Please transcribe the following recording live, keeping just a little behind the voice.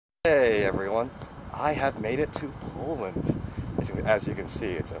Hey everyone, I have made it to Poland. As you can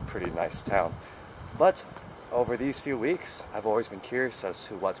see, it's a pretty nice town. But over these few weeks, I've always been curious as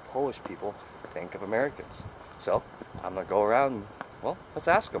to what Polish people think of Americans. So I'm gonna go around and, well, let's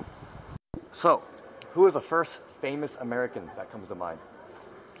ask them. So, who is the first famous American that comes to mind?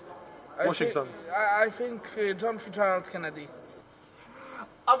 Washington. I think John Fitzgerald Kennedy.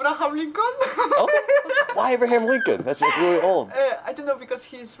 Abraham Lincoln? Okay. Why Abraham Lincoln? That's really old. I don't know, because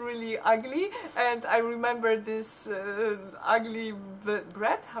he's really ugly, and I remember this ugly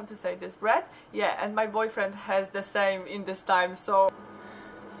bread. How to say this bread? Yeah, and my boyfriend has the same in this time, so.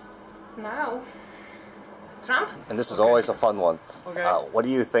 Now, Trump? And this is always a fun one. Okay. What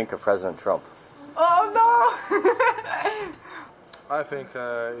do you think of President Trump? Oh no! I think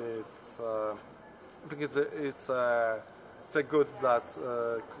it's a good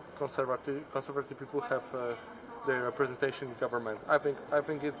that conservative people have their representation in government. I think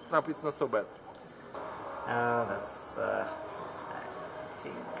Trump is not so bad. That's I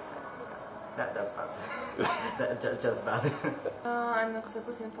think that's bad. Just bad. I'm not so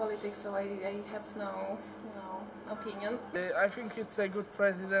good in politics, so I have no opinion. I think it's a good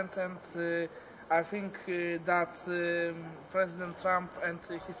president, and I think that President Trump and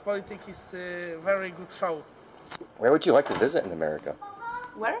his politics is a very good show. Where would you like to visit in America?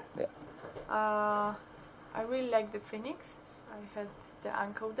 Where? Yeah. I really like the Phoenix. I had the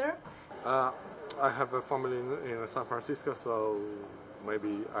uncle there. I have a family in San Francisco, so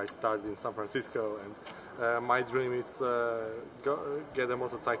maybe I start in San Francisco, and my dream is get a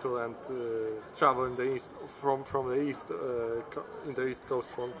motorcycle and travel in the east from the east in the east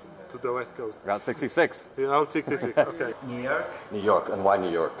coast to the west coast. Route 66. Route 66. Okay. New York. New York, and why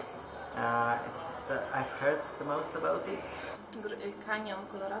New York? I've heard the most about it. Canyon,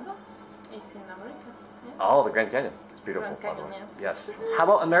 Colorado. It's in America. Yeah. Oh, the Grand Canyon. It's beautiful. Grand Canyon, yeah. Yes. How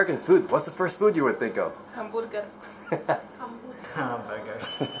about American food? What's the first food you would think of? Hamburger.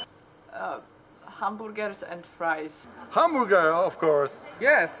 Hamburgers. Hamburgers and fries. Hamburger, of course.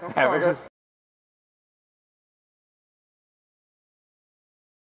 Yes, of course.